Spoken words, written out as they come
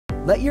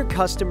Let your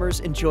customers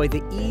enjoy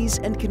the ease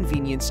and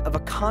convenience of a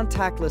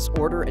contactless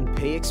order and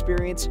pay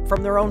experience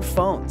from their own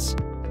phones.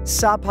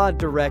 Sapaad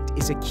Direct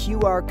is a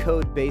QR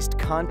code-based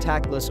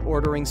contactless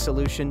ordering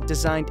solution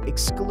designed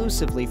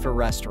exclusively for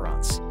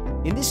restaurants.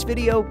 In this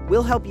video,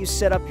 we'll help you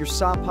set up your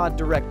Sapaad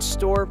Direct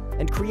store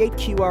and create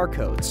QR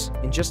codes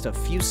in just a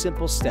few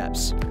simple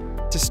steps.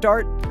 To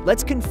start,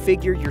 let's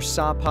configure your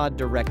Sapaad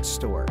Direct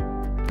store.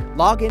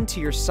 Log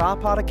into your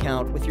Sapaad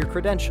account with your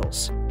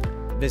credentials.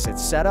 Visit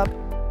Setup,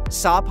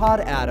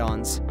 Sapaad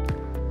Add-ons,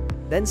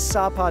 then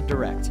Sapaad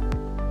Direct.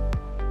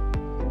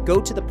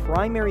 Go to the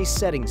Primary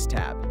Settings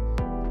tab.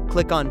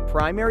 Click on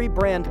Primary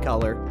Brand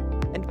Color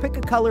and pick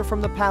a color from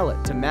the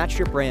palette to match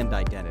your brand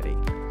identity.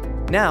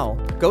 Now,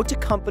 go to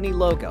Company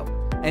Logo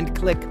and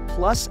click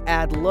plus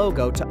Add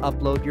Logo to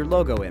upload your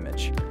logo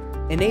image.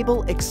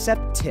 Enable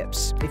Accept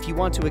Tips if you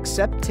want to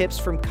accept tips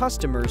from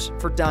customers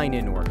for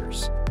dine-in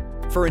orders.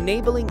 For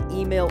enabling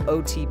email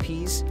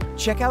OTPs,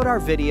 check out our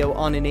video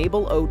on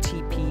Enable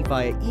OTP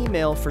via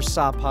email for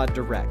Sapaad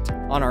Direct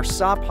on our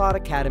Sapaad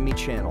Academy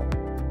channel.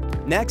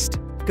 Next,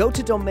 go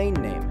to Domain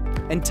Name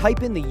and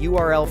type in the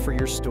URL for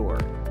your store.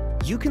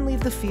 You can leave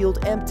the field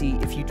empty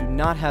if you do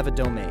not have a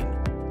domain.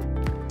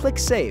 Click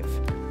Save.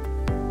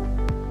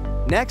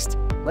 Next,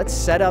 let's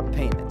set up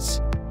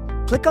payments.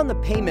 Click on the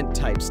Payment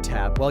Types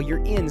tab while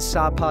you're in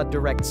Sapaad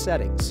Direct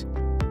settings.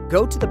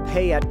 Go to the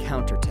Pay at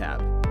Counter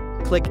tab.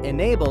 Click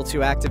Enable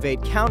to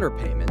activate counter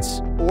payments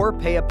or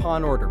Pay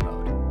Upon Order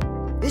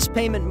mode. This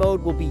payment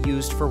mode will be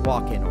used for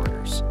walk-in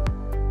orders.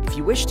 If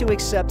you wish to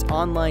accept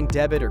online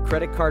debit or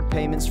credit card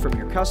payments from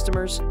your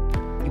customers,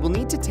 you will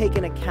need to take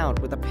an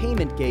account with a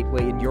payment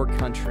gateway in your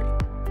country.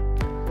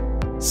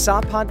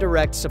 Sapaad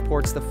Direct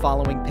supports the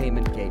following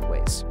payment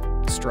gateways: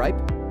 Stripe,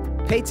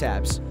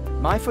 PayTabs,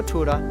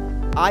 MyFatura,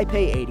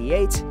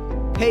 iPay88,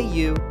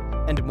 PayU,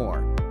 and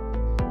more.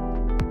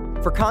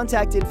 For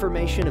contact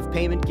information of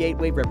payment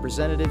gateway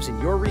representatives in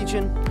your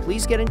region,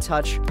 please get in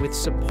touch with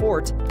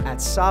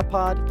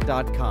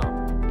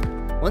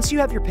support@sapaad.com. Once you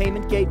have your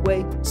payment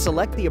gateway,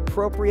 select the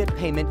appropriate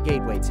payment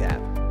gateway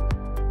tab.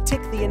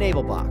 Tick the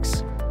Enable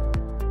box.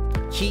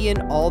 Key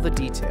in all the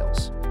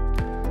details,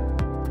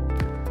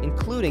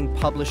 including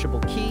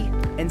publishable key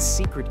and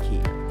secret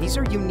key. These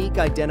are unique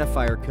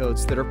identifier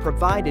codes that are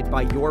provided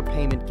by your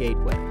payment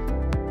gateway.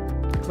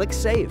 Click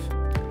Save.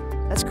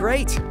 That's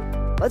great!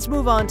 Let's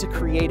move on to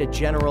create a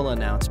general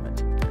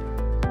announcement.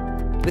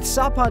 With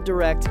Sapaad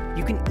Direct,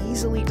 you can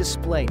easily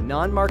display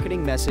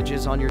non-marketing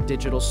messages on your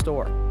digital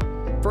store.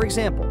 For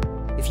example,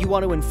 if you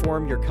want to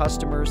inform your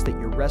customers that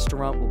your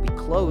restaurant will be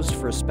closed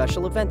for a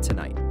special event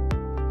tonight.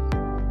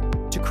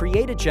 To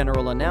create a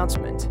general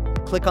announcement,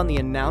 click on the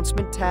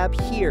Announcement tab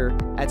here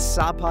at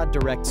Sapaad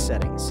Direct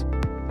Settings.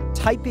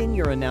 Type in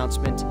your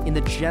announcement in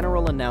the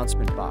General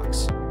Announcement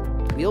box.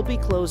 We'll be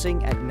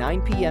closing at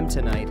 9 p.m.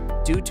 tonight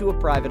due to a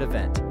private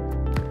event.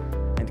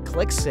 And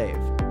click Save.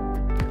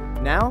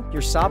 Now,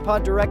 your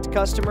Sapaad Direct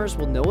customers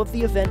will know of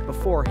the event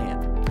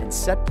beforehand and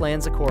set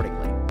plans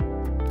accordingly.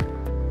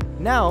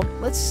 Now,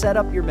 let's set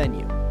up your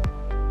menu.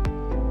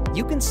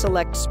 You can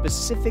select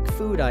specific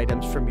food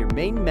items from your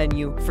main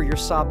menu for your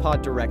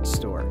Sapaad Direct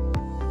store.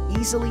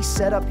 Easily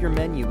set up your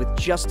menu with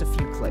just a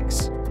few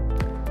clicks.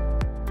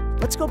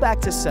 Let's go back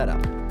to Setup,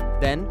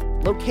 then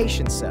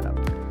Location Setup.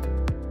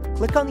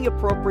 Click on the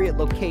appropriate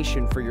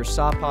location for your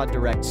Sapaad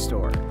Direct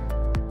store.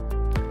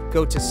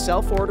 Go to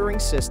Self-Ordering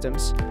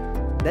Systems,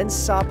 then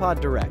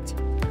Sapaad Direct.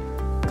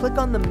 Click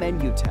on the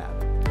Menu tab.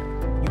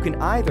 You can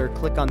either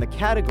click on the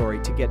category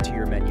to get to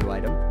your menu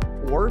item,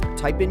 or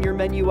type in your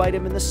menu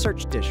item in the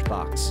search dish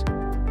box.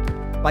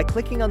 By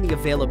clicking on the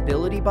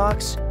Availability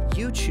box,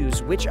 you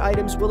choose which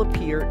items will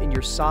appear in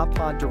your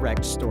Sapaad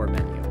Direct store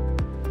menu.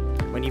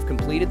 When you've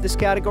completed this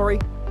category,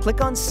 click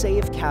on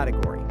Save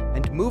Category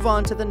and move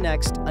on to the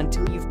next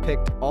until you've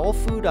picked all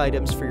food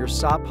items for your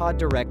Sapaad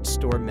Direct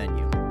store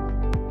menu.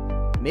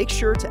 Make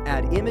sure to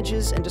add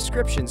images and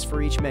descriptions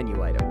for each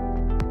menu item.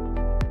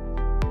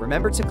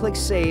 Remember to click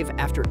Save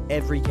after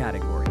every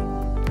category.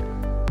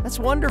 That's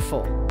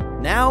wonderful!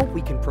 Now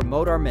we can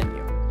promote our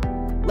menu.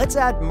 Let's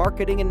add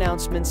marketing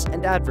announcements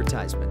and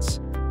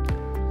advertisements.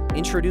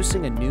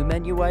 Introducing a new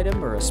menu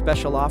item or a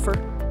special offer?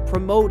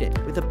 Promote it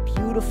with a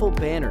beautiful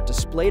banner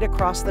displayed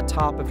across the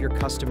top of your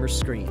customer's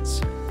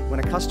screens. When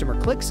a customer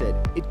clicks it,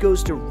 it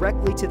goes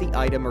directly to the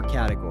item or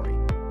category.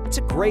 It's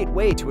a great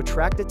way to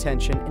attract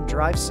attention and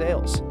drive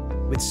sales.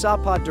 With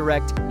Sapaad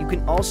Direct, you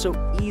can also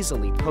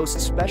easily post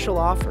special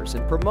offers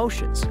and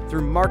promotions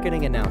through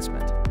marketing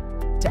announcement.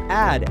 To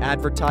add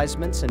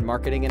advertisements and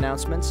marketing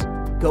announcements,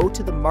 go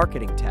to the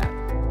Marketing tab.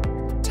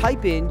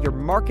 Type in your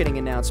marketing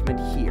announcement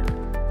here.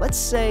 Let's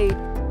say,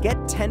 get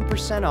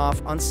 10%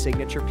 off on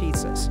signature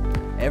pizzas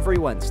every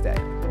Wednesday.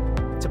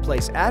 To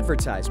place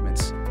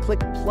advertisements, click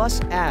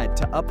plus Add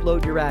to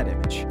upload your ad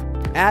image.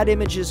 Ad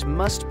images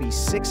must be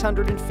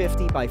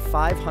 650 by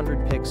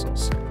 500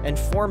 pixels and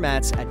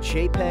formats at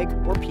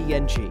JPEG or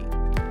PNG.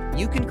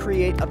 You can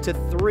create up to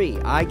 3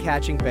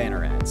 eye-catching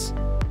banner ads.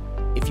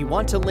 If you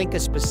want to link a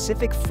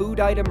specific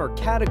food item or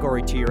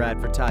category to your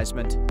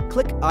advertisement,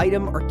 click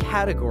Item or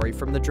Category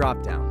from the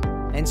dropdown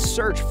and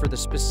search for the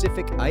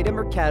specific item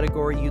or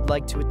category you'd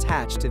like to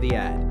attach to the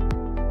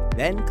ad.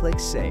 Then click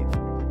Save.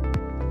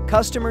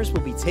 Customers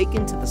will be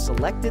taken to the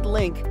selected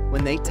link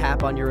when they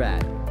tap on your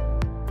ad.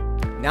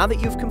 Now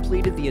that you've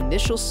completed the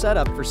initial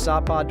setup for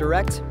Sapaad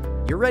Direct,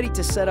 you're ready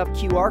to set up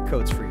QR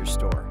codes for your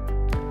store.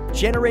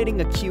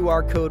 Generating a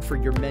QR code for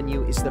your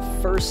menu is the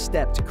first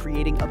step to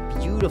creating a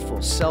beautiful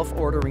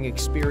self-ordering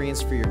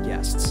experience for your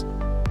guests.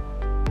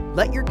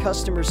 Let your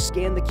customers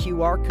scan the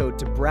QR code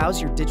to browse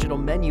your digital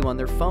menu on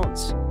their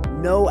phones.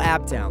 No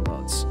app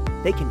downloads.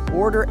 They can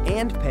order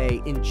and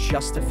pay in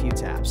just a few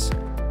taps.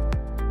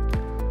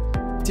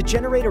 To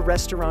generate a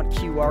restaurant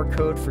QR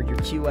code for your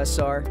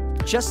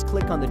QSR, just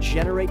click on the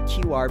Generate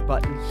QR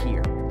button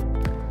here.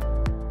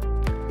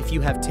 If you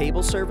have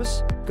table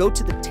service, go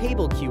to the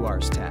Table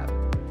QRs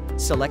tab.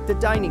 Select the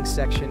Dining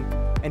section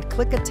and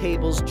click a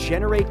table's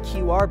Generate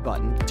QR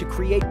button to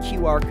create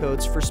QR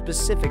codes for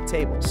specific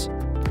tables.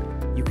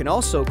 You can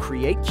also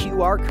create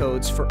QR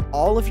codes for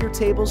all of your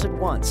tables at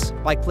once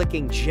by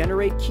clicking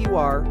Generate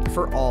QR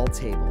for all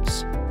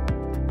tables.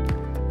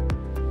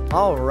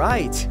 All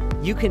right,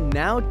 you can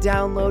now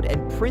download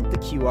and print the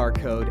QR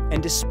code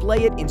and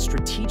display it in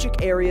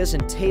strategic areas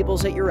and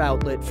tables at your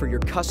outlet for your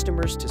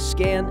customers to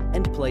scan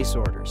and place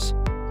orders.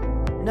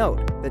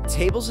 Note that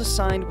tables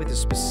assigned with a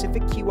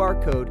specific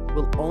QR code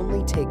will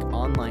only take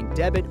online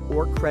debit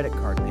or credit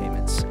card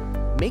payments.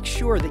 Make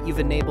sure that you've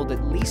enabled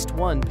at least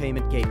one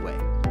payment gateway.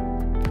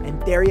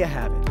 And there you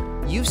have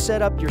it. You've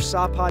set up your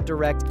Sapaad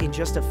Direct in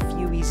just a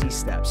few easy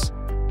steps.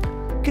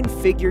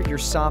 Configure your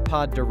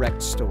Sapaad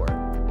Direct store.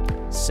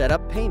 Set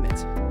up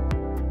payment.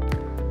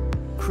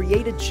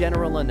 Create a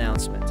general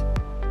announcement.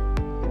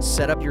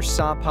 Set up your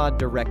Sapaad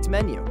Direct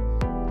menu.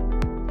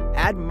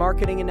 Add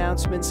marketing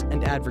announcements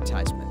and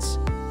advertisements.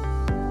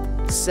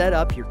 Set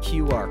up your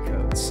QR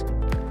codes.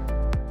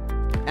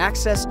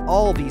 Access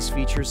all these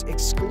features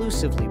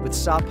exclusively with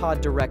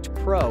Sapaad Direct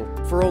Pro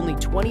for only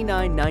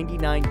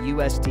 $29.99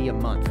 USD a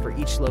month for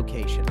each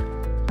location.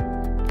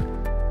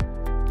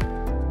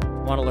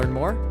 Want to learn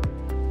more?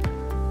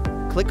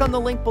 Click on the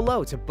link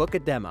below to book a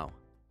demo.